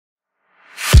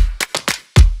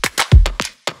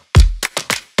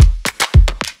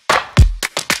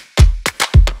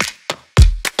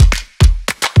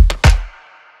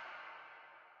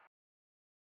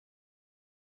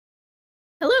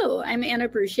I'm Anna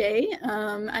Bruchez.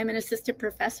 I'm an assistant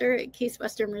professor at Case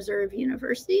Western Reserve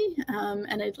University,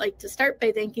 and I'd like to start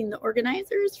by thanking the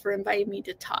organizers for inviting me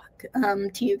to talk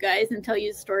to you guys and tell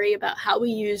you a story about how we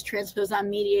use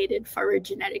transposon-mediated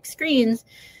phylogenetic screens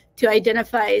to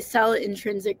identify cell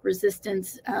intrinsic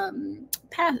resistance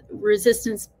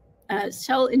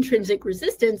cell intrinsic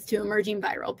resistance to emerging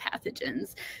viral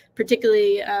pathogens.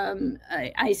 Particularly,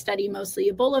 I study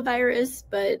mostly Ebola virus,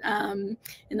 but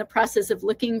in the process of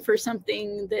looking for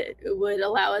something that would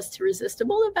allow us to resist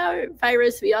Ebola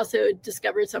virus, we also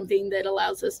discovered something that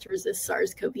allows us to resist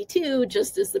SARS-CoV-2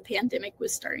 just as the pandemic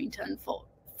was starting to unfold.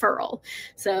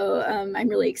 So I'm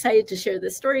really excited to share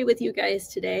this story with you guys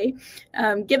today.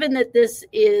 Given that this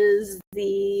is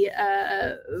the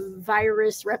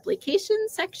virus replication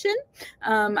section,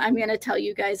 I'm going to tell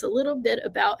you guys a little bit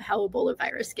about how Ebola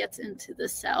virus gets into the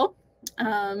cell.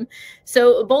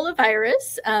 So Ebola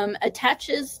virus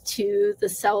attaches to the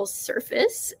cell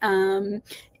surface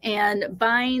and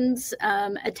binds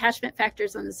attachment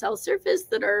factors on the cell surface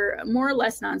that are more or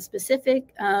less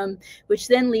nonspecific, which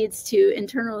then leads to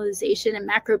internalization and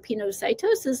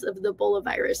macropinocytosis of the Ebola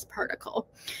virus particle.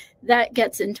 That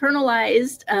gets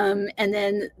internalized, and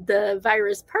then the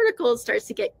virus particle starts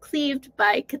to get cleaved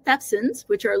by cathepsins,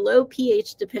 which are low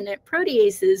pH-dependent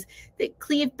proteases that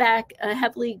cleave back a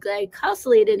heavily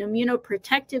glycosylated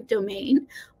immunoprotective domain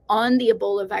on the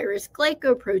Ebola virus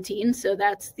glycoprotein. So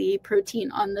that's the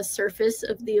protein on the surface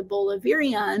of the Ebola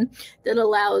virion that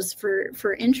allows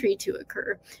for entry to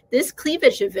occur. This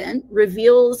cleavage event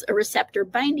reveals a receptor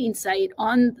binding site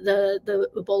on the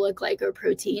Ebola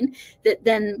glycoprotein that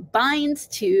then binds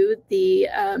to the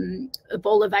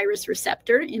Ebola virus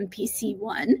receptor,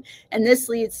 MPC1. And this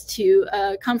leads to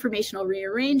a conformational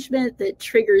rearrangement that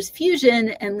triggers fusion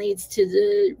and leads to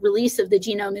the release of the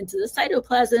genome into the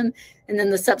cytoplasm, and then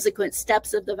the subsequent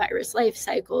steps of the virus life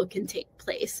cycle can take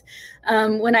place.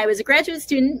 When I was a graduate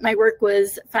student, my work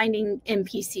was finding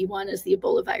MPC1 as the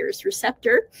Ebola virus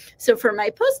receptor. So for my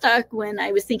postdoc, when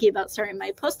I was thinking about starting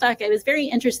my postdoc, I was very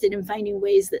interested in finding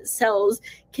ways that cells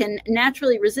can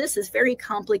naturally resist this very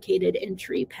complicated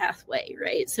entry pathway,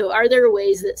 right? So are there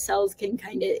ways that cells can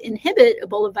kind of inhibit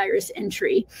Ebola virus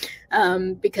entry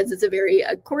because it's a very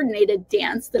coordinated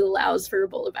dance that allows for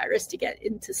Ebola virus to get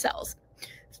into cells?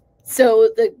 So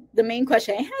the main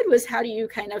question I had was, how do you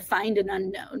kind of find an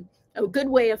unknown? A good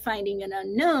way of finding an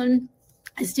unknown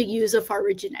is to use a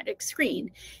phylogenetic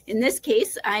screen. In this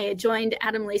case, I joined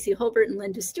Adam Lacey-Holbert and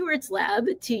Linda Stewart's lab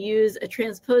to use a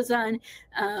transposon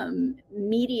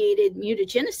mediated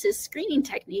mutagenesis screening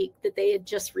technique that they had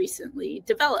just recently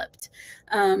developed.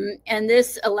 And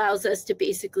this allows us to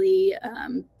basically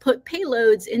put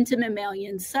payloads into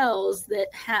mammalian cells that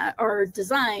are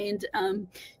designed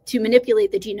to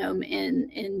manipulate the genome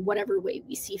in whatever way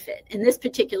we see fit. In this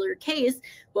particular case,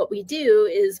 what we do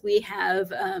is we have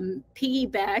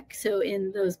piggyback. So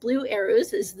in those blue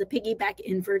arrows is the piggyback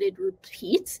inverted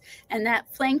repeats, and that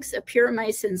flanks a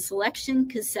puromycin selection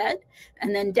cassette.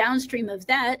 And then downstream of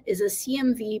that is a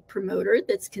CMV promoter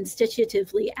that's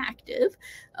constitutively active,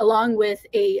 along with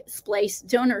a splice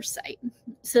donor site.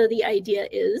 So the idea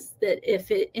is that if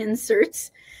it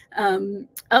inserts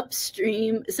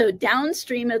upstream, so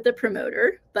downstream of the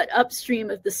promoter, but upstream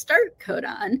of the start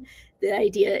codon, the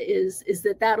idea is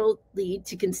that that'll lead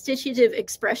to constitutive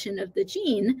expression of the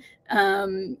gene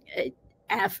from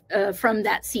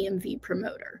that CMV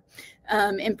promoter.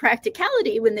 In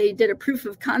practicality, when they did a proof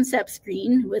of concept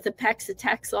screen with a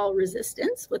paclitaxel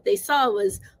resistance, what they saw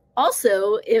was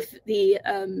also if the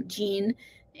gene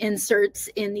inserts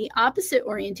in the opposite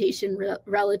orientation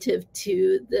relative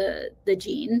to the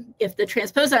gene, if the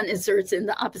transposon inserts in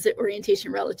the opposite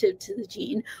orientation relative to the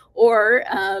gene, or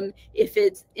if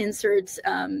it inserts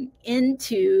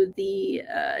into the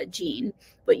gene,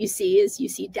 what you see is you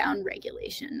see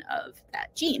downregulation of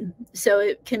that gene. So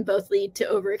it can both lead to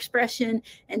overexpression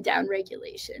and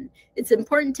downregulation. It's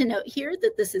important to note here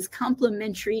that this is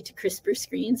complementary to CRISPR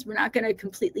screens. We're not going to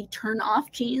completely turn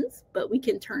off genes, but we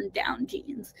can turn down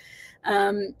genes.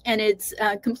 And it's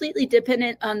completely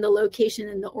dependent on the location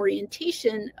and the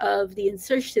orientation of the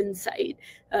insertion site,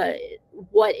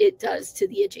 what it does to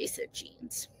the adjacent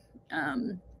genes.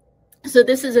 So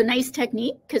this is a nice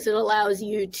technique because it allows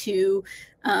you to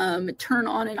turn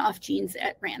on and off genes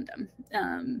at random.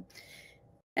 And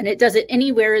it does it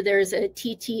anywhere there's a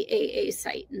TTAA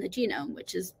site in the genome,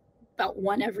 which is about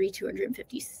 1 every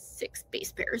 256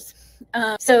 base pairs.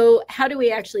 So how do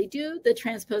we actually do the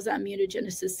transposon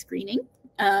mutagenesis screening?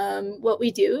 What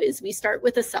we do is we start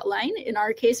with a cell line. In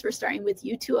our case, we're starting with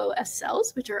U2OS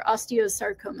cells, which are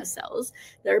osteosarcoma cells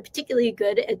that are particularly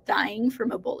good at dying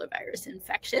from Ebola virus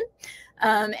infection.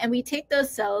 And we take those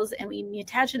cells and we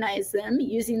mutagenize them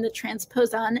using the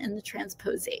transposon and the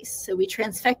transposase. So we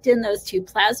transfect in those two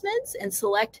plasmids and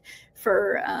select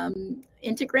for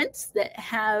integrants that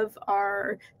have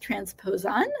our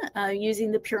transposon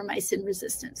using the puromycin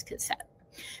resistance cassette.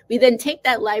 We then take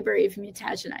that library of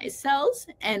mutagenized cells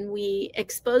and we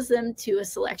expose them to a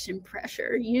selection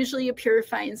pressure, usually a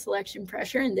purifying selection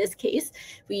pressure. In this case,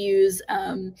 we use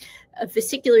a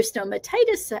vesicular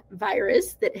stomatitis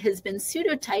virus that has been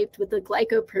pseudotyped with the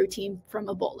glycoprotein from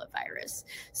Ebola virus.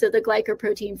 So the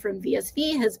glycoprotein from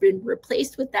VSV has been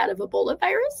replaced with that of Ebola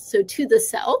virus. So to the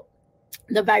cell,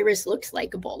 the virus looks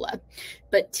like Ebola,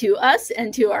 but to us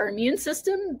and to our immune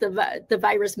system, the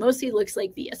virus mostly looks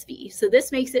like VSV. So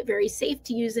this makes it very safe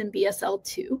to use in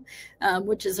BSL-2,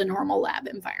 which is a normal lab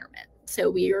environment. So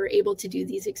we are able to do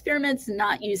these experiments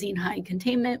not using high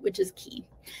containment, which is key.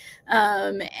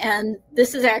 And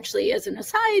this is actually, as an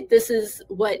aside, this is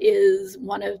what is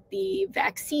one of the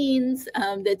vaccines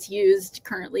that's used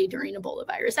currently during Ebola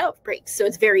virus outbreaks. So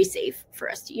it's very safe for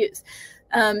us to use.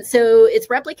 So it's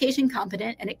replication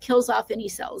competent and it kills off any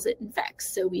cells it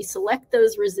infects. So we select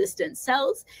those resistant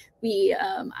cells, we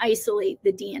isolate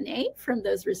the DNA from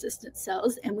those resistant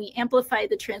cells, and we amplify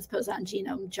the transposon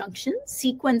genome junction,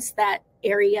 sequence that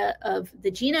area of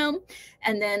the genome,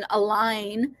 and then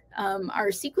align our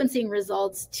sequencing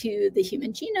results to the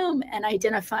human genome and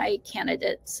identify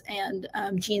candidates and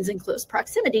genes in close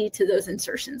proximity to those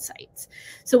insertion sites.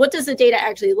 So what does the data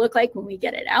actually look like when we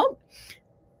get it out?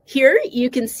 Here you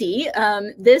can see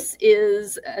this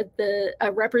is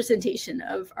a representation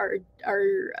of our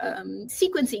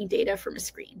sequencing data from a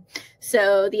screen.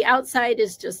 So the outside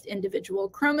is just individual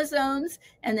chromosomes,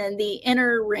 and then the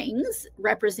inner rings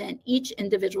represent each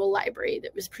individual library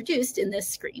that was produced in this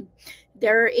screen.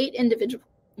 There are 8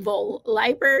 individual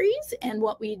libraries, and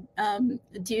what we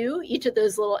do, each of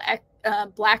those little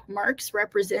black marks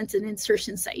represents an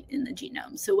insertion site in the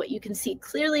genome. So what you can see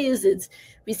clearly is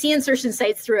we see insertion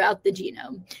sites throughout the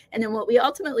genome. And then what we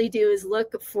ultimately do is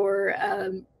look for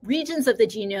regions of the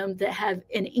genome that have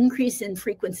an increase in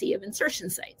frequency of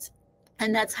insertion sites.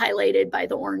 And that's highlighted by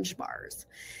the orange bars.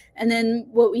 And then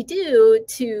what we do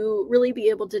to really be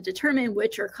able to determine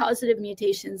which are causative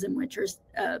mutations and which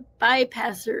are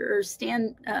bypasser or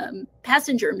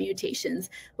passenger mutations,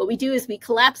 what we do is we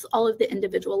collapse all of the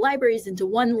individual libraries into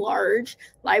one large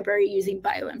library using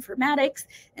bioinformatics,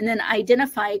 and then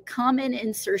identify common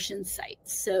insertion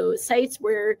sites. So sites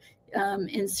where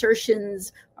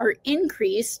insertions are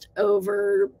increased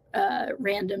over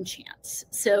random chance.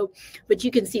 So what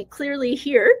you can see clearly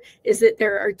here is that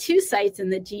there are 2 sites in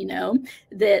the genome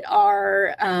that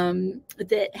are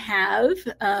that have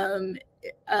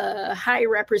a high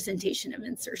representation of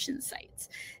insertion sites.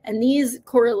 And these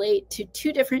correlate to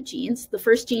 2 different genes. The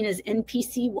first gene is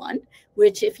NPC1,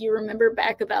 which, if you remember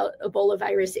back about Ebola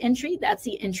virus entry, that's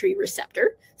the entry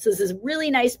receptor. So this is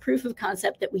really nice proof of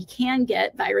concept that we can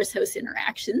get virus-host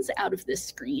interactions out of this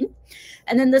screen.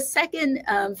 And then the second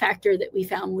factor that we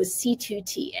found was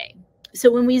C2TA.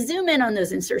 So when we zoom in on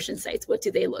those insertion sites, what do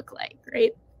they look like,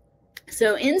 right?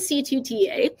 So in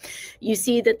C2TA, you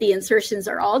see that the insertions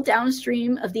are all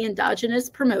downstream of the endogenous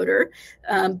promoter,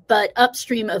 but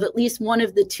upstream of at least one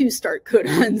of the 2 start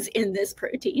codons in this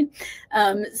protein.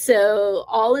 So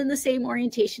all in the same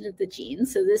orientation of the gene.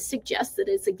 So this suggests that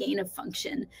it's a gain of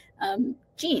function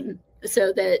gene,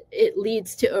 so that it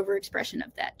leads to overexpression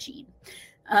of that gene.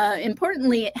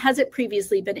 Importantly, has it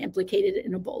previously been implicated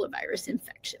in Ebola virus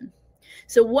infection?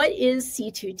 So what is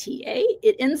C2TA?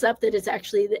 It ends up that it's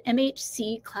actually the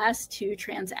MHC class 2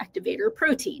 transactivator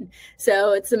protein.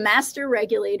 So it's a master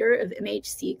regulator of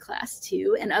MHC class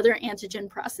 2 and other antigen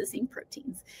processing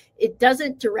proteins. It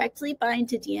doesn't directly bind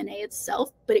to DNA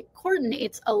itself, but it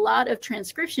coordinates a lot of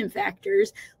transcription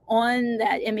factors on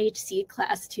that MHC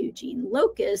class 2 gene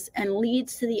locus and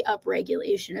leads to the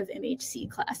upregulation of MHC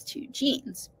class 2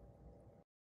 genes.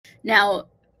 Now,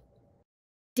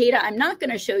 data I'm not going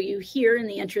to show you here in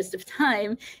the interest of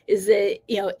time is that,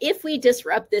 if we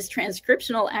disrupt this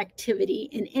transcriptional activity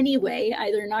in any way,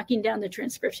 either knocking down the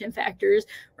transcription factors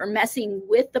or messing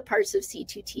with the parts of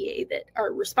C2TA that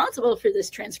are responsible for this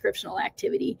transcriptional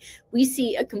activity, we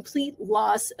see a complete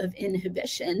loss of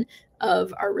inhibition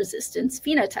of our resistance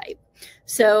phenotype.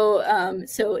 So,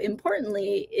 so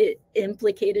importantly, it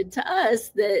implicated to us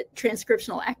that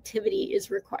transcriptional activity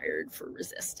is required for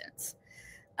resistance.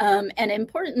 And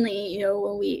importantly,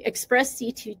 when we express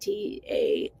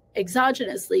C2TA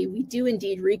exogenously, we do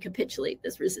indeed recapitulate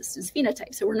this resistance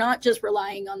phenotype. So we're not just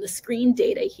relying on the screen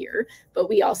data here, but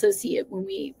we also see it when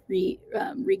we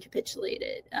recapitulate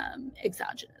it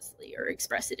exogenously or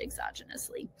express it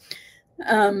exogenously.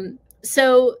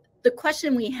 So the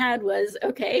question we had was,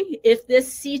 okay, if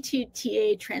this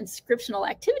C2TA transcriptional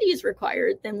activity is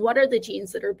required, then what are the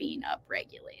genes that are being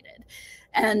upregulated?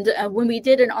 And when we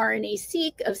did an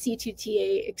RNA-seq of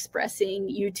C2TA expressing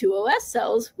U2OS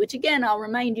cells, which again, I'll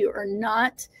remind you, are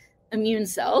not immune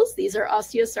cells. These are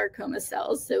osteosarcoma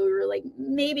cells. So we were like,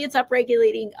 maybe it's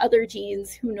upregulating other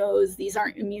genes. Who knows? These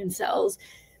aren't immune cells.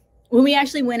 When we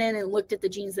actually went in and looked at the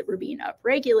genes that were being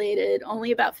upregulated,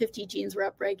 only about 50 genes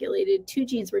were upregulated, 2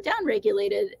 genes were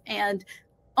downregulated, and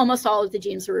almost all of the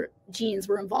genes were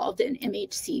involved in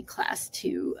MHC class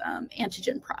 2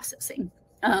 antigen processing.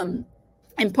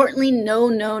 Importantly, no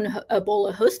known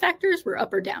Ebola host factors were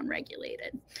up or down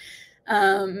regulated.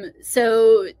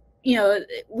 So, you know,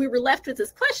 we were left with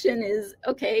this question is,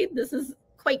 okay, this is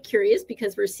quite curious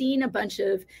because we're seeing a bunch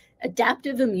of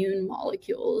adaptive immune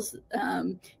molecules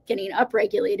getting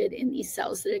upregulated in these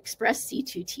cells that express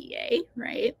C2TA,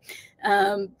 right?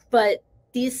 But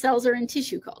these cells are in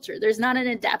tissue culture. There's not an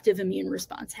adaptive immune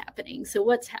response happening. So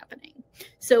what's happening?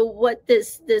 So what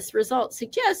this result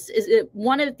suggests is that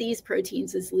one of these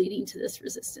proteins is leading to this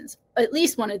resistance. At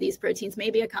least one of these proteins,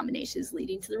 maybe a combination, is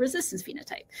leading to the resistance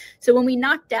phenotype. So when we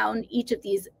knocked down each of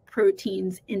these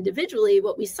proteins individually,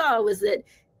 what we saw was that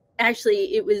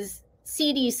actually it was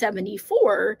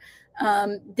CD74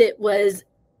 that was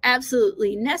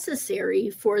absolutely necessary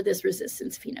for this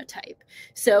resistance phenotype.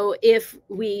 So if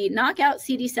we knock out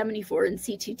CD74 and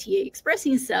C2TA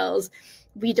expressing cells,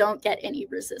 we don't get any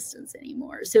resistance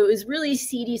anymore. So it was really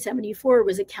CD74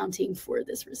 was accounting for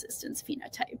this resistance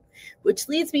phenotype, which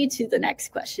leads me to the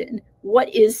next question. What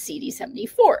is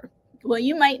CD74? Well,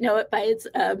 you might know it by its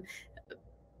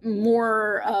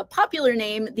more popular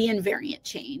name, the invariant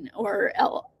chain, or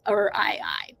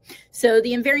II. So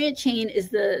the invariant chain is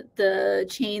the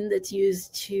chain that's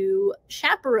used to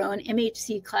chaperone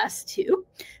MHC class 2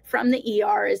 from the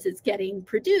ER as it's getting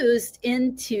produced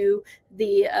into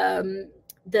the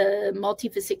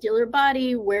multivesicular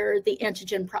body where the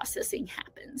antigen processing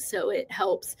happens. So it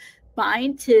helps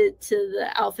bind to the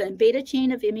alpha and beta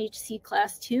chain of MHC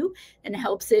class 2 and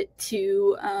helps it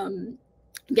to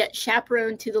get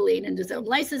chaperoned to the late endosome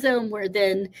lysosome, where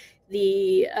then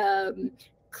the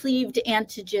cleaved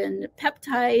antigen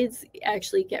peptides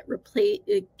actually get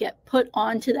put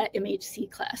onto that MHC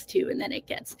class 2, and then it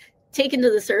gets taken to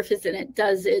the surface and it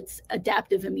does its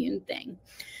adaptive immune thing.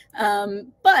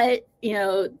 But you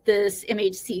know, this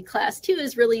MHC class 2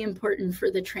 is really important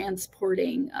for the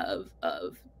transporting of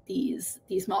these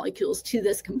molecules to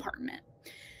this compartment.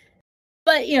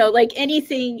 But, you know, like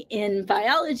anything in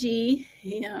biology,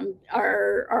 you know,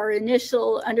 our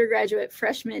initial undergraduate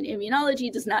freshman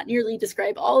immunology does not nearly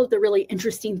describe all of the really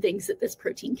interesting things that this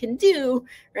protein can do,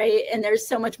 right? And there's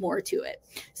so much more to it.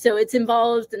 So it's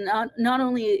involved, not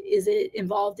only is it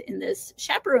involved in this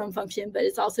chaperone function, but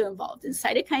it's also involved in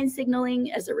cytokine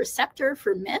signaling as a receptor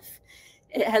for MIF.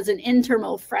 It has an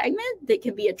N-terminal fragment that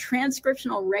can be a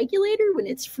transcriptional regulator when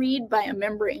it's freed by a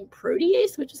membrane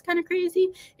protease, which is kind of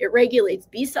crazy. It regulates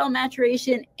B cell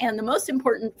maturation. And the most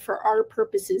important for our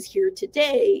purposes here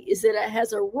today is that it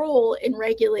has a role in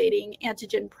regulating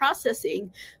antigen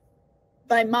processing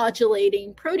by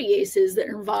modulating proteases that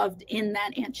are involved in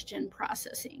that antigen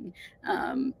processing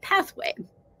pathway.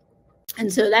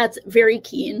 And so that's very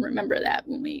key, and remember that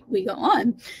when we go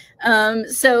on.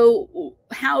 So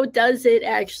how does it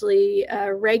actually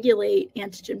regulate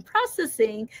antigen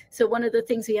processing? So one of the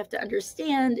things we have to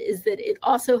understand is that it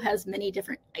also has many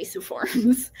different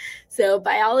isoforms. So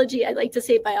biology, I like to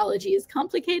say biology is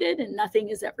complicated and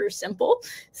nothing is ever simple.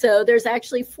 So there's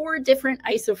actually 4 different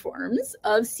isoforms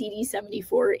of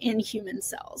CD74 in human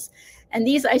cells. And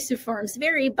these isoforms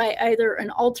vary by either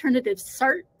an alternative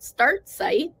start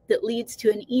site that leads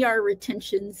to an ER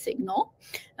retention signal,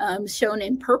 shown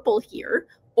in purple here,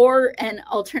 or an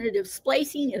alternative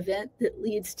splicing event that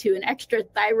leads to an extra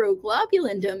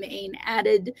thyroglobulin domain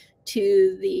added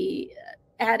to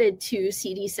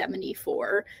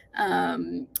CD74,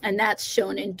 and that's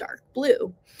shown in dark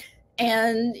blue.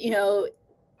 And, you know,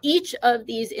 each of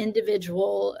these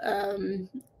individual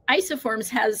isoforms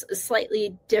has a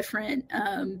slightly different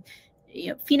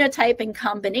phenotype and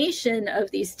combination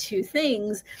of these 2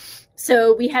 things.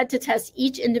 So we had to test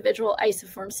each individual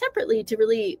isoform separately to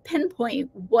really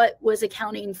pinpoint what was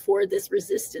accounting for this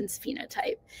resistance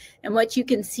phenotype. And what you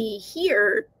can see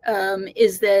here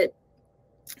is that,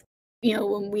 you know,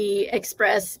 when we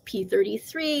express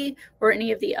P33 or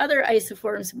any of the other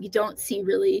isoforms, we don't see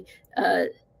really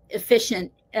efficient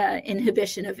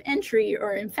inhibition of entry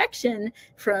or infection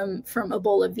from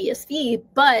Ebola VSV.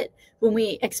 But when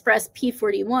we express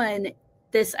P41,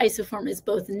 this isoform is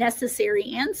both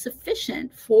necessary and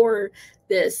sufficient for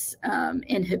this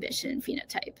inhibition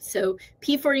phenotype. So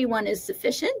P41 is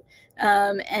sufficient,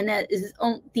 and that is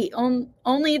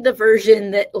only the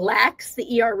version that lacks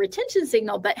the ER retention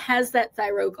signal but has that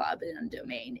thyroglobulin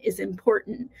domain is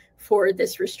important for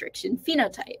this restriction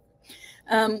phenotype.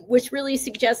 Which really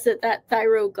suggests that that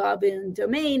thyroglobulin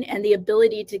domain and the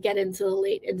ability to get into the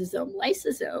late endosome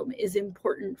lysosome is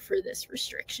important for this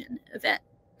restriction event.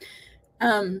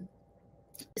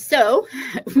 So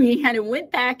we kind of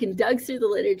went back and dug through the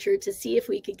literature to see if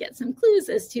we could get some clues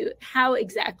as to how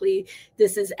exactly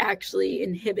this is actually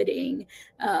inhibiting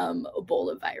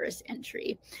Ebola virus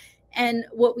entry. And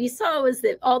what we saw was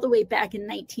that all the way back in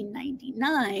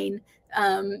 1999,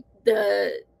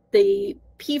 the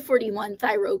P41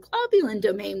 thyroglobulin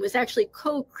domain was actually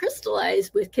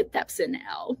co-crystallized with cathepsin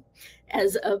L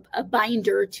as a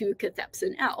binder to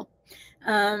cathepsin L.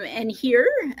 And here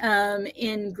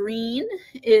in green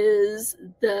is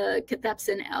the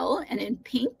cathepsin L, and in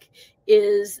pink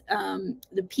is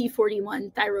the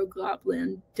P41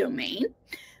 thyroglobulin domain.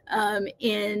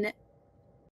 In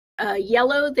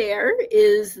yellow there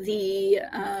is the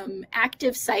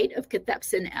active site of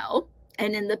cathepsin L.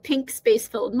 And in the pink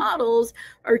space-filled models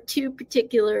are two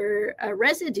particular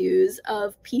residues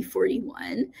of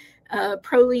P41,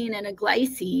 proline and a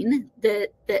glycine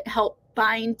that help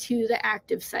bind to the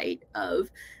active site of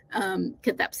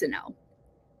cathepsin L.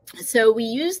 So we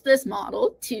used this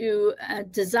model to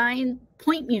design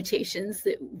point mutations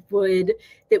that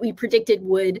we predicted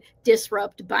would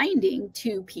disrupt binding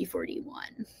to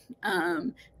P41,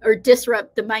 or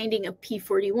disrupt the binding of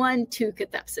P41 to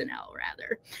cathepsin L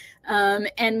rather.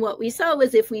 And what we saw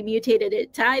was if we mutated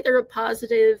it to either a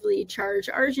positively charged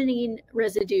arginine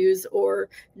residues or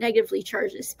negatively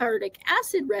charged aspartic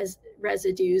acid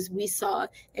residues, we saw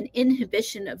an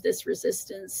inhibition of this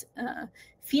resistance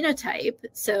phenotype.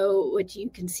 So what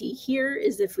you can see here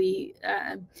is if we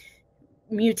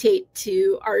mutate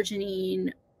to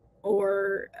arginine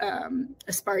or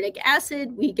aspartic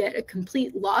acid, we get a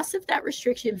complete loss of that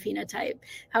restriction phenotype.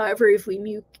 However, if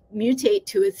we mutate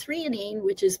to a threonine,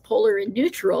 which is polar and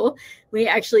neutral, we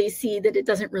actually see that it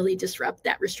doesn't really disrupt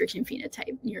that restriction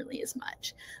phenotype nearly as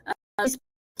much.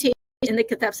 In the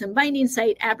cathepsin binding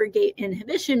site abrogate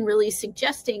inhibition, really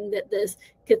suggesting that this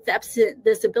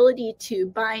ability to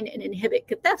bind and inhibit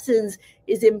cathepsins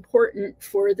is important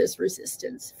for this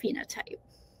resistance phenotype.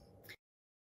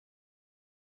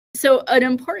 So an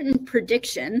important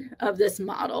prediction of this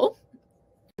model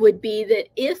would be that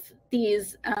if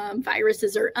these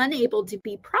viruses are unable to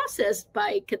be processed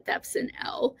by cathepsin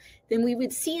L, then we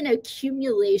would see an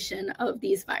accumulation of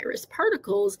these virus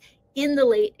particles in the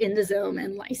late endosome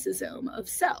and lysosome of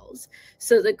cells.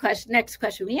 So the next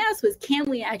question we asked was, can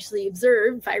we actually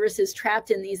observe viruses trapped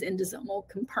in these endosomal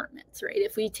compartments, right?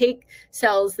 If we take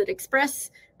cells that express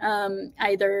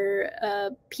either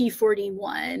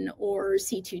P41 or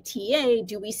C2TA,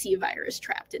 do we see a virus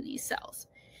trapped in these cells?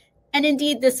 And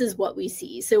indeed, this is what we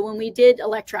see. So when we did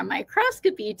electron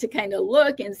microscopy to kind of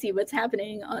look and see what's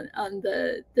happening on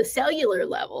the cellular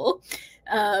level,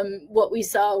 what we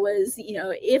saw was,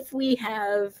 if we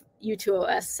have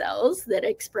U2OS cells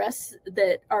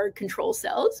that are control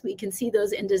cells, we can see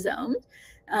those endosomes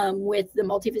with the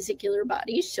multivesicular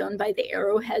bodies shown by the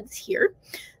arrowheads here.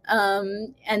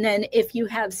 And then if you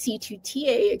have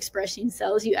C2TA expressing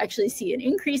cells, you actually see an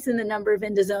increase in the number of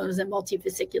endosomes and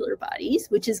multivesicular bodies,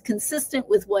 which is consistent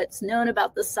with what's known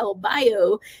about the cell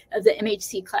bio of the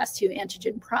MHC class II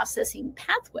antigen processing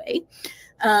pathway.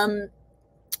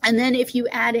 And then if you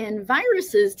add in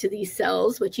viruses to these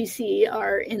cells, what you see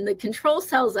are in the control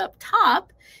cells up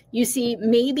top, you see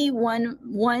maybe one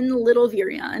little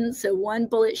virion, so one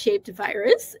bullet-shaped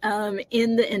virus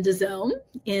in the endosome,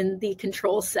 in the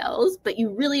control cells, but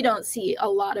you really don't see a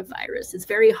lot of virus. It's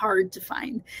very hard to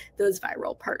find those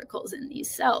viral particles in these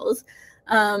cells.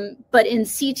 But in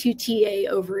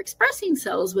C2TA overexpressing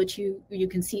cells, which you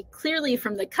can see clearly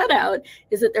from the cutout,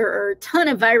 is that there are a ton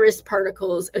of virus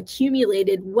particles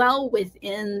accumulated well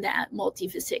within that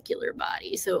multivesicular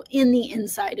body, so in the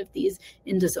inside of these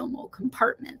endosomal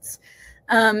compartments.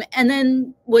 And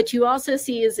then what you also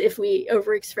see is if we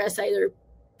overexpress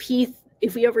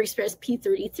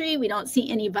P33, we don't see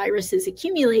any viruses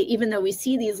accumulate, even though we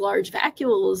see these large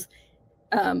vacuoles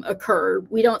occur,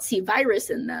 we don't see virus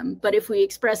in them. But if we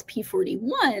express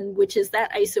P41, which is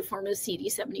that isoform of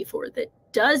CD74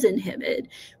 does inhibit,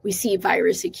 we see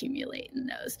virus accumulate in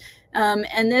those.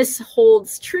 And this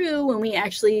holds true when we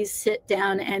actually sit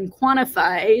down and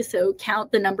quantify, so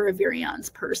count the number of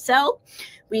virions per cell.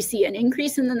 We see an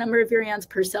increase in the number of virions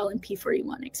per cell in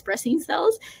P41 expressing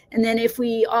cells. And then if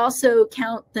we also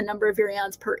count the number of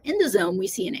virions per endosome, we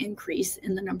see an increase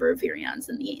in the number of virions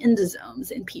in the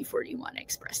endosomes in P41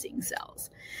 expressing cells.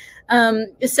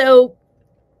 So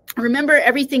remember,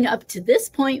 everything up to this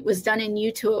point was done in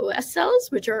U2OS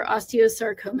cells, which are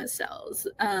osteosarcoma cells.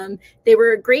 They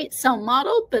were a great cell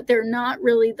model, but they're not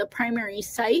really the primary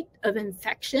site of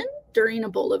infection during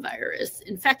Ebola virus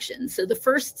infection. So the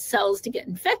first cells to get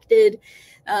infected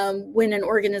when an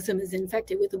organism is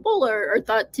infected with Ebola are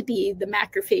thought to be the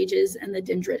macrophages and the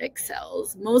dendritic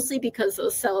cells, mostly because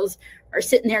those cells are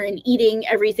sitting there and eating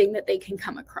everything that they can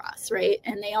come across, right?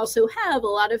 And they also have a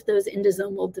lot of those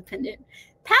endosomal dependent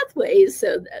pathways,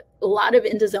 so that a lot of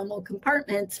endosomal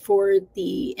compartments for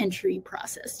the entry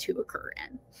process to occur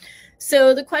in.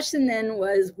 So the question then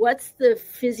was, what's the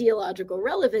physiological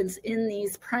relevance in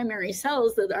these primary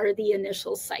cells that are the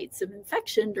initial sites of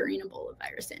infection during Ebola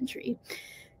virus entry?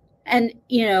 And,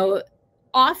 you know,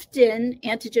 often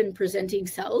antigen presenting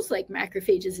cells like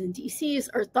macrophages and DCs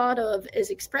are thought of as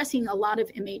expressing a lot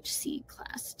of MHC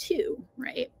class 2,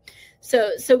 right?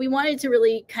 So we wanted to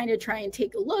really kind of try and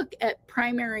take a look at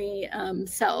primary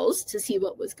cells to see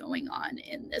what was going on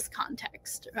in this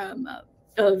context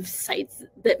of sites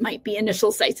that might be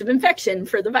initial sites of infection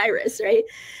for the virus, right?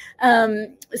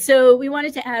 So we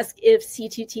wanted to ask if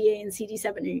C2TA and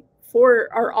CD74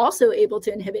 are also able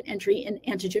to inhibit entry in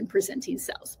antigen presenting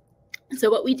cells. So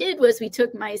what we did was we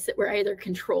took mice that were either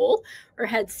control or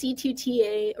had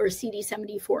C2TA or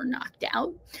CD74 knocked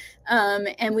out,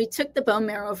 and we took the bone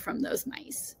marrow from those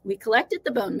mice. We collected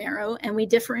the bone marrow and we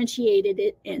differentiated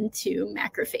it into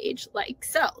macrophage-like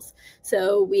cells.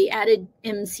 So we added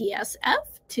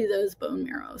MCSF to those bone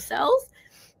marrow cells,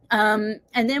 and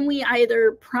then we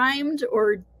either primed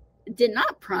or did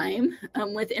not prime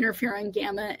with interferon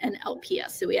gamma and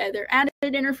LPS. So we either added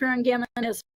interferon gamma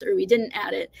or we didn't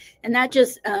add it. And that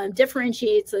just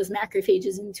differentiates those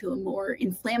macrophages into a more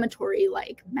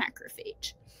inflammatory-like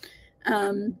macrophage.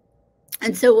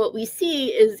 And so what we see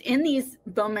is in these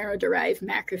bone marrow-derived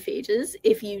macrophages,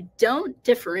 if you don't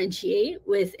differentiate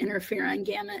with interferon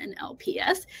gamma and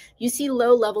LPS, you see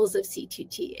low levels of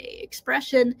C2TA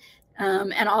expression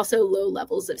and also low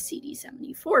levels of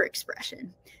CD74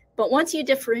 expression. But once you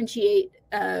differentiate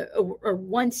or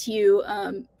once you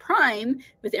prime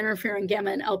with interferon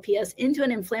gamma and LPS into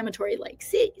an inflammatory-like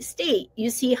state, you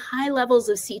see high levels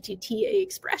of C2TA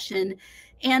expression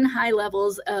and high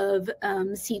levels of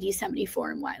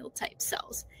CD74 in wild-type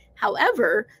cells.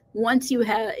 However,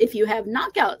 if you have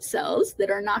knockout cells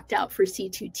that are knocked out for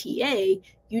C2TA,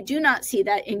 you do not see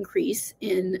that increase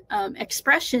in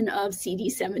expression of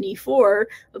CD74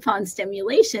 upon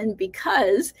stimulation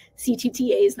because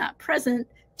C2TA is not present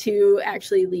to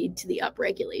actually lead to the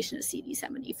upregulation of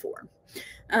CD74.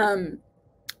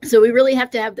 So we really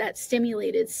have to have that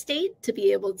stimulated state to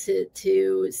be able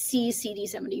to see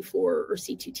CD74 or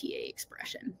C2TA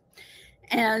expression.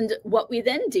 And what we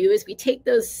then do is we take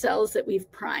those cells that we've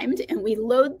primed and we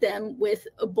load them with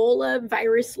Ebola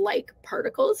virus-like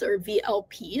particles, or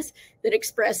VLPs, that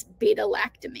express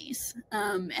beta-lactamase.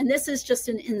 And this is just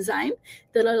an enzyme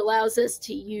that allows us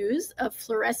to use a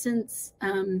fluorescence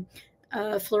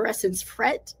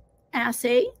FRET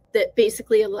assay that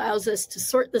basically allows us to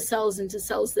sort the cells into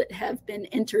cells that have been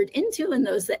entered into and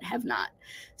those that have not.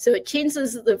 So it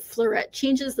changes the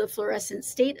fluorescent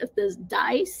state of the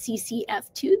dye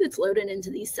CCF2 that's loaded into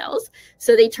these cells.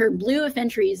 So they turn blue if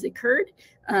entry has occurred,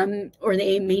 or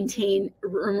they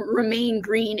remain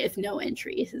green if no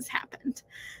entry has happened.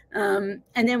 And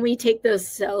then we take those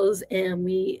cells and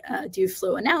we do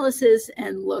flow analysis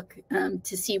and look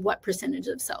to see what percentage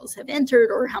of cells have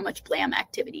entered or how much BLAM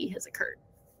activity has occurred.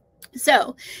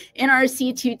 So in our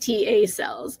C2TA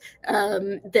cells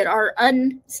that are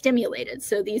unstimulated,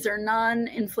 so these are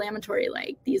non-inflammatory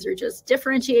like, these are just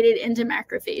differentiated into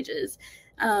macrophages,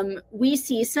 we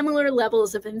see similar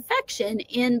levels of infection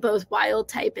in both wild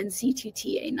type and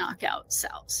C2TA knockout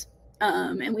cells.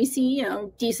 And we see,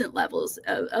 decent levels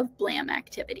of BLAM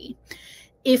activity.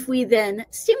 If we then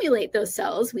stimulate those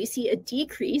cells, we see a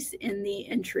decrease in the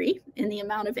entry, in the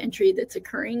amount of entry that's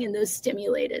occurring in those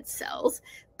stimulated cells.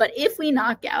 But if we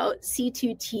knock out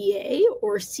C2TA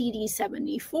or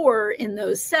CD74 in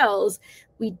those cells,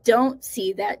 we don't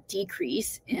see that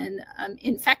decrease in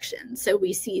infection. So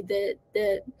we see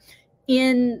the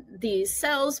in these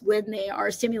cells, when they are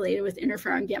stimulated with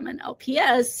interferon gamma and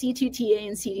LPS, C2TA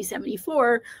and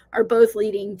CD74 are both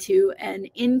leading to an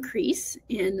increase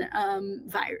in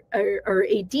or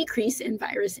a decrease in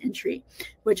virus entry,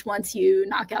 which once you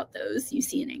knock out those, you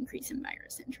see an increase in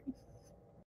virus entry.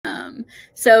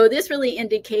 So this really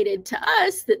indicated to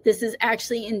us that this is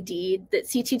actually indeed that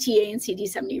C2TA and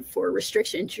CD74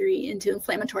 restrict entry into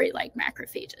inflammatory-like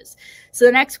macrophages. So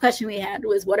the next question we had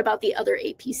was, what about the other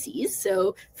APCs?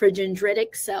 So for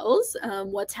dendritic cells,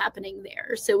 what's happening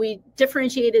there? So we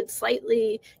differentiated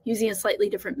slightly using a slightly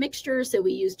different mixture. So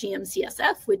we used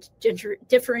GM-CSF, which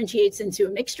differentiates into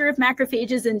a mixture of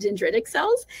macrophages and dendritic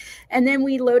cells. And then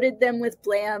we loaded them with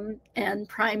BLAM and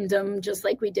primed them just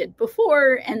like we did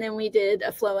before. And then we did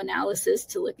a flow analysis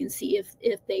to look and see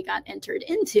if they got entered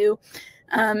into.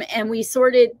 And we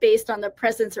sorted based on the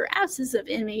presence or absence of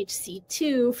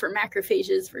MHC2 for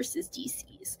macrophages versus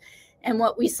DCs. And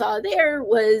what we saw there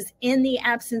was in the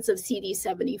absence of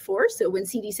CD74, so when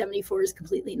CD74 is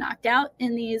completely knocked out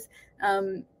in these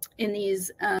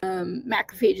macrophages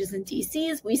and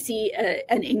DCs, we see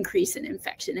an increase in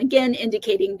infection, again,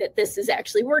 indicating that this is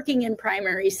actually working in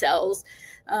primary cells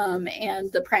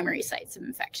and the primary sites of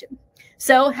infection.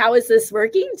 So how is this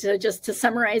working? So just to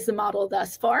summarize the model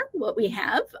thus far, what we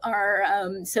have are,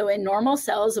 so in normal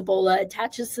cells, Ebola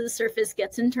attaches to the surface,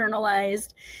 gets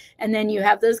internalized, and then you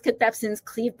have those cathepsins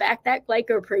cleave back that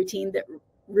glycoprotein that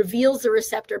reveals the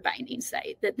receptor binding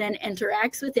site that then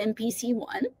interacts with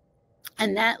MPC1,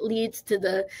 and that leads to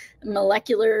the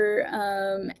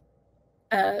molecular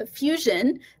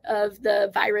fusion of the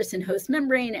virus and host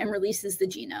membrane and releases the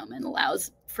genome and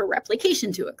allows for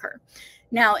replication to occur.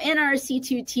 Now, in our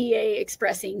C2TA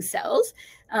expressing cells,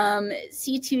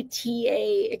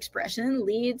 C2TA expression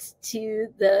leads to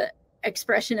the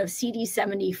expression of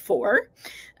CD74,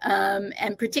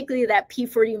 and particularly that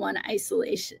P41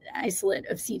 isolate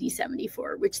of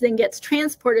CD74, which then gets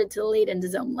transported to the late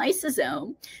endosome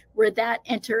lysosome, where that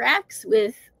interacts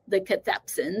with the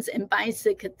cathepsins and binds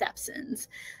the cathepsins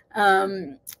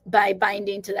by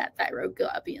binding to that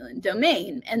thyroglobulin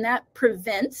domain. And that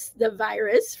prevents the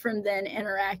virus from then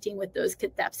interacting with those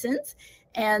cathepsins,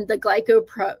 and the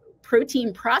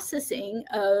glycoprotein processing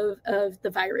of the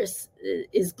virus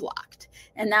is blocked.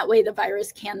 And that way the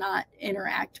virus cannot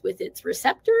interact with its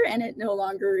receptor, and it no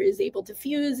longer is able to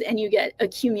fuse, and you get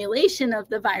accumulation of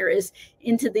the virus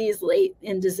into these late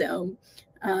endosome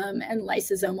and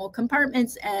lysosomal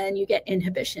compartments, and you get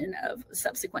inhibition of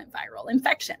subsequent viral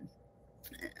infection.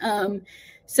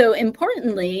 So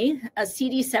importantly, a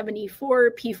CD74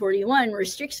 P41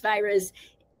 restricts virus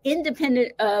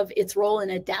independent of its role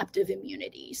in adaptive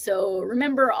immunity. So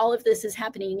remember, all of this is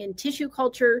happening in tissue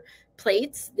culture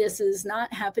plates. This is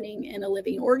not happening in a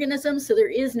living organism, so there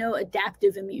is no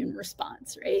adaptive immune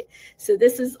response, right? So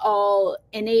this is all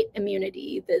innate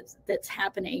immunity that's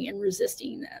happening and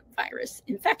resisting the virus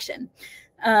infection.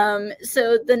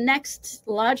 So the next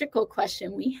logical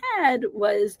question we had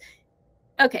was,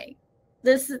 okay,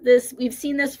 we've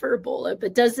seen this for Ebola,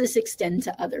 but does this extend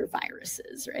to other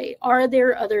viruses, right? Are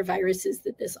there other viruses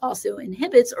that this also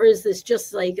inhibits, or is this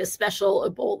just like a special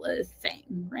Ebola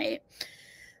thing, right?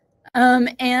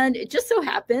 And it just so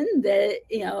happened that,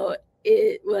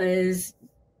 it was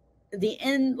the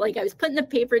end, like I was putting the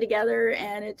paper together,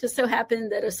 and it just so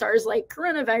happened that a SARS-like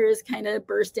coronavirus kind of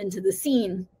burst into the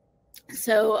scene.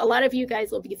 So a lot of you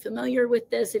guys will be familiar with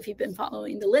this if you've been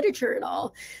following the literature at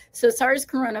all. So SARS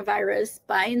coronavirus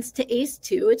binds to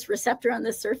ACE2, its receptor on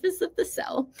the surface of the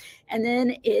cell. And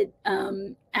then it,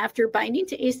 after binding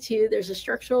to ACE2, there's a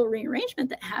structural rearrangement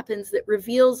that happens that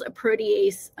reveals a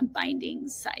protease binding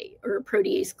site, or a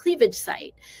protease cleavage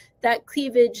site. That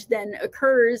cleavage then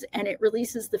occurs, and it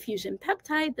releases the fusion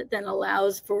peptide that then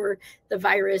allows for the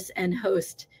virus and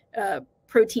host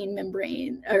protein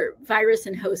membrane, or virus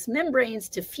and host membranes,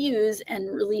 to fuse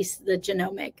and release the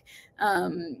genomic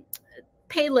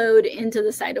payload into the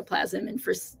cytoplasm, and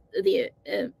for the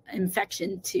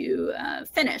infection to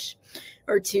finish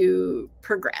or to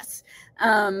progress.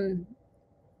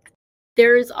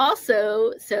 There is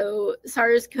also, so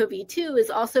SARS-CoV-2 is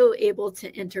also able to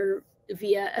enter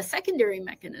via a secondary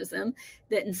mechanism,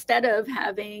 that instead of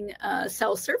having a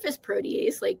cell surface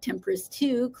protease like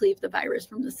TMPRSS2 cleave the virus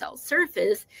from the cell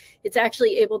surface, it's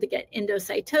actually able to get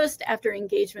endocytosed after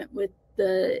engagement with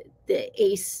the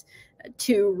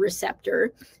ACE2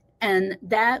 receptor. And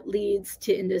that leads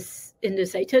to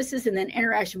endocytosis and then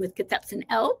interaction with cathepsin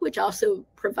L, which also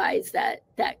provides that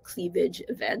cleavage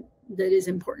event that is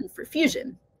important for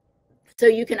fusion. So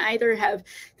you can either have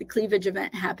the cleavage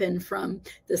event happen from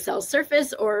the cell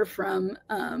surface or from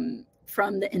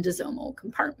the endosomal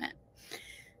compartment.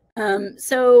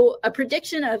 So a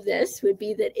prediction of this would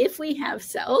be that if we have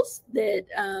cells that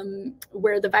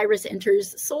where the virus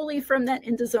enters solely from that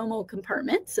endosomal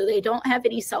compartment, so they don't have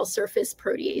any cell surface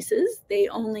proteases, they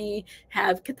only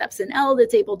have cathepsin L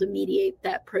that's able to mediate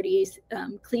that protease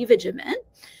cleavage event,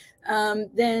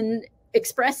 then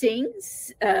expressing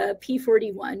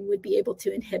P41 would be able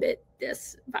to inhibit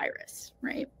this virus,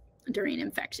 right, during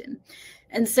infection.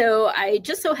 And so I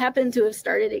just so happened to have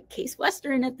started at Case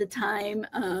Western at the time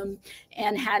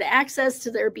and had access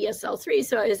to their BSL-3.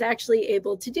 So I was actually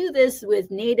able to do this with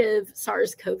native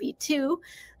SARS-CoV-2.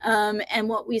 And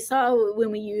what we saw when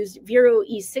we used Viro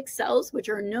E6 cells, which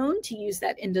are known to use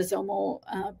that endosomal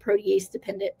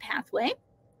protease-dependent pathway,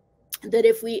 that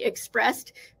if we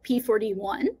expressed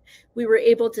P41, we were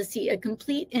able to see a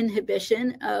complete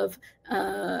inhibition of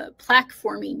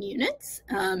plaque-forming units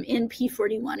in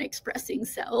P41 expressing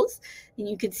cells. And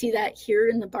you can see that here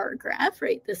in the bar graph,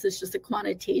 right? This is just a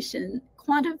quantification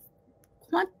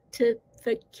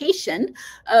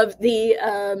of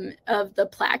the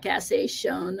plaque assay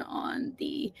shown on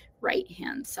the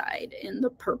right-hand side in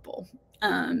the purple.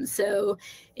 So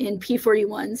in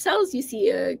P41 cells, you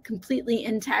see a completely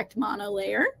intact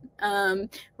monolayer,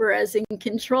 whereas in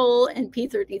control and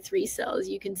P33 cells,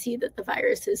 you can see that the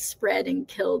virus has spread and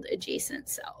killed adjacent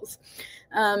cells.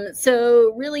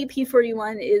 So really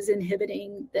P41 is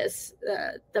inhibiting this,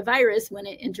 the virus when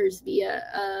it enters via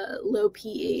a low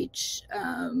pH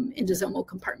endosomal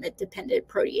compartment dependent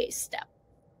protease step.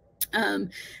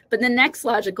 But the next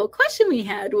logical question we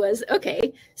had was,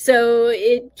 okay, so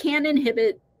it can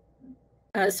inhibit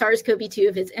SARS-CoV-2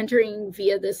 if it's entering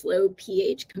via this low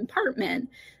pH compartment.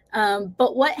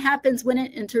 But what happens when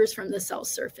it enters from the cell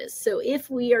surface? So if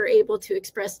we are able to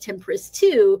express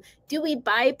TMPRSS2, do we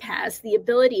bypass the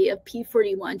ability of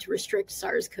P41 to restrict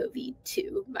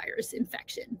SARS-CoV-2 virus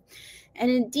infection? And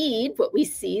indeed, what we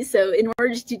see, so in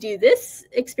order to do this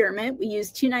experiment, we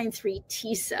used 293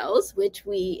 T cells, which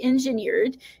we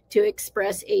engineered to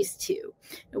express ACE2.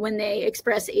 And when they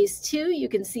express ACE2, you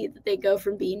can see that they go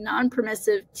from being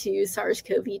non-permissive to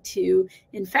SARS-CoV-2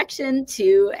 infection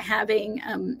to having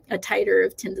a titer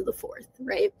of 10 to the 4th,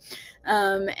 right?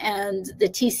 And the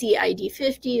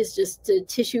TCID50 is just a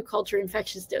tissue culture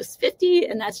infectious dose 50,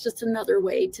 and that's just another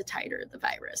way to titer the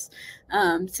virus.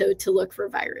 So to look for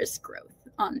virus growth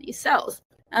on these cells.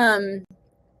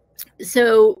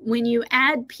 So when you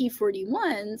add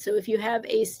P41, so if you have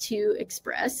ACE2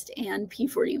 expressed and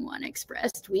P41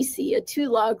 expressed, we see a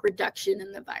 2-log reduction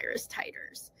in the virus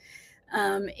titers.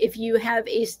 If you have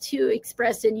ACE2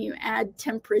 expressed and you add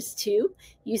TMPRSS2,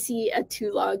 you see a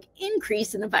 2-log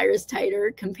increase in the virus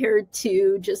titer compared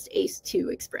to just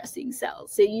ACE2 expressing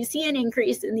cells. So you see an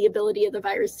increase in the ability of the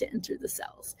virus to enter the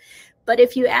cells. But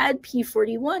if you add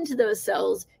P41 to those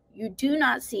cells, you do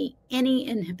not see any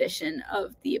inhibition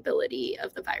of the ability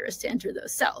of the virus to enter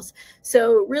those cells.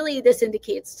 So really this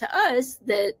indicates to us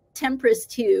that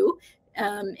TMPRSS2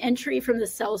 entry from the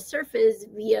cell surface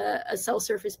via a cell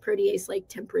surface protease like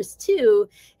TMPRSS2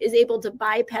 is able to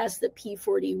bypass the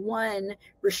P41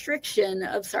 restriction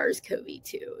of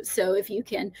SARS-CoV-2. So if you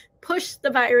can push the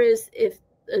virus, if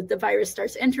the virus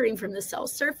starts entering from the cell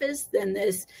surface, then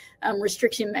this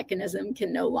restriction mechanism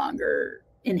can no longer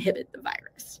inhibit the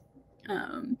virus.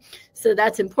 So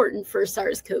that's important for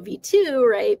SARS-CoV-2,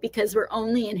 right? Because we're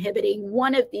only inhibiting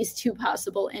one of these 2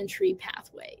 possible entry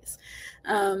pathways.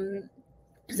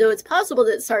 So it's possible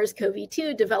that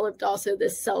SARS-CoV-2 developed also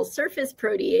this cell surface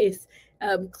protease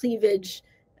cleavage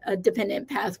dependent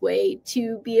pathway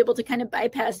to be able to kind of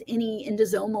bypass any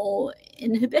endosomal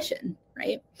inhibition,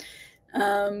 right?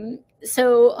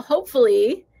 So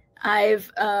hopefully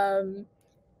I've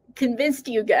convinced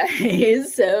you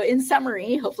guys. So in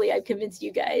summary, hopefully I've convinced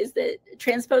you guys that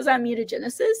transposon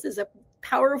mutagenesis is a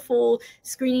powerful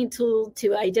screening tool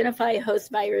to identify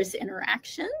host virus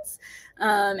interactions.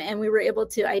 And we were able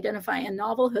to identify a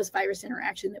novel host virus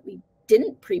interaction that we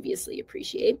didn't previously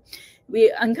appreciate.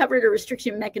 We uncovered a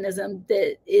restriction mechanism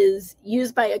that is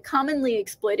used by a commonly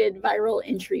exploited viral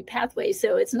entry pathway.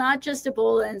 So it's not just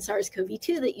Ebola and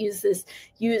SARS-CoV-2 that use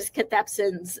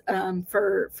cathepsins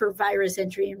for virus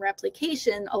entry and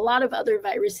replication. A lot of other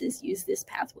viruses use this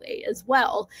pathway as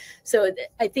well. So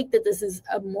I think that this is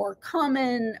a more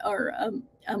common or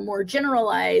a more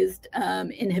generalized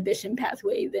inhibition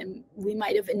pathway than we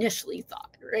might have initially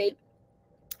thought, right?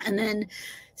 And then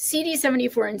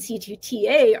CD74 and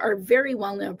C2TA are very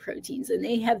well-known proteins, and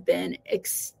they have been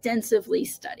extensively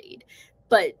studied.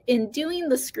 But in doing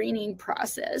the screening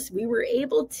process, we were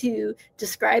able to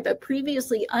describe a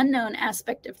previously unknown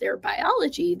aspect of their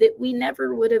biology that we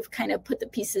never would have kind of put the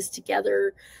pieces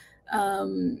together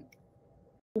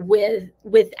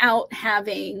without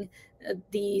having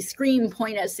the screen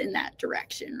point us in that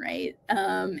direction, right?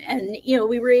 And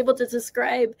we were able to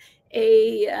describe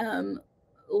a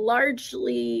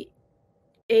largely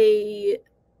a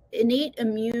innate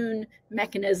immune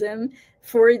mechanism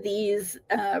for these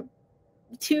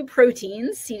two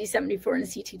proteins, CD74 and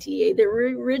C2TA, that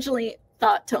were originally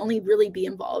thought to only really be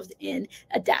involved in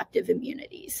adaptive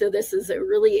immunity. So this is a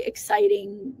really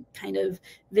exciting kind of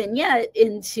vignette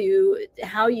into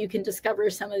how you can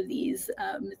discover some of these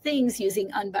things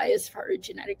using unbiased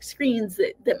pharmacogenetic screens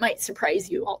that might surprise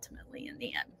you ultimately in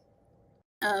the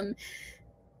end.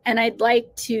 And I'd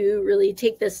like to really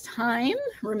take this time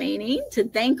remaining to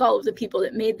thank all of the people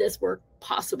that made this work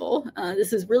possible.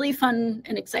 This is really fun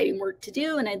and exciting work to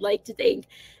do, and I'd like to thank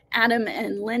Adam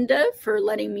and Linda for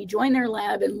letting me join their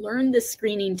lab and learn this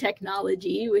screening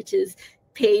technology, which is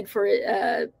paid for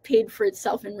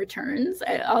itself in returns.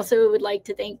 I also would like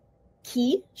to thank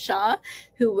Key Shah,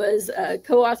 who was a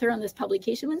co-author on this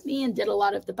publication with me and did a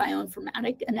lot of the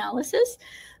bioinformatic analysis,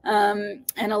 and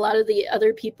a lot of the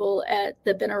other people at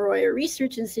the Benaroya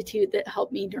Research Institute that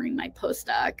helped me during my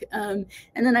postdoc. And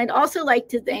then I'd also like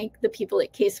to thank the people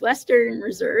at Case Western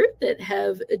Reserve that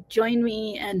have joined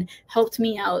me and helped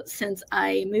me out since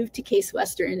I moved to Case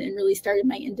Western and really started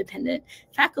my independent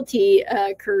faculty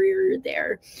career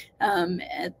there,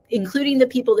 including the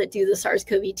people that do the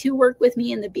SARS-CoV-2 work with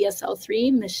me in the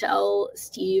BSL-3, Michelle,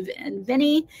 Steve, and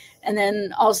Vinny, and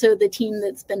then also the team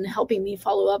that's been helping me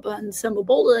follow up on some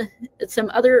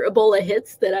other Ebola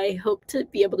hits that I hope to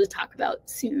be able to talk about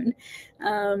soon.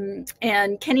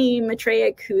 And Kenny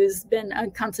Matreyek, who's been a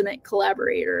consummate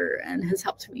collaborator and has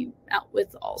helped me out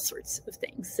with all sorts of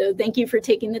things. So thank you for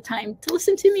taking the time to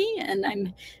listen to me, and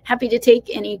I'm happy to take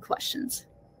any questions.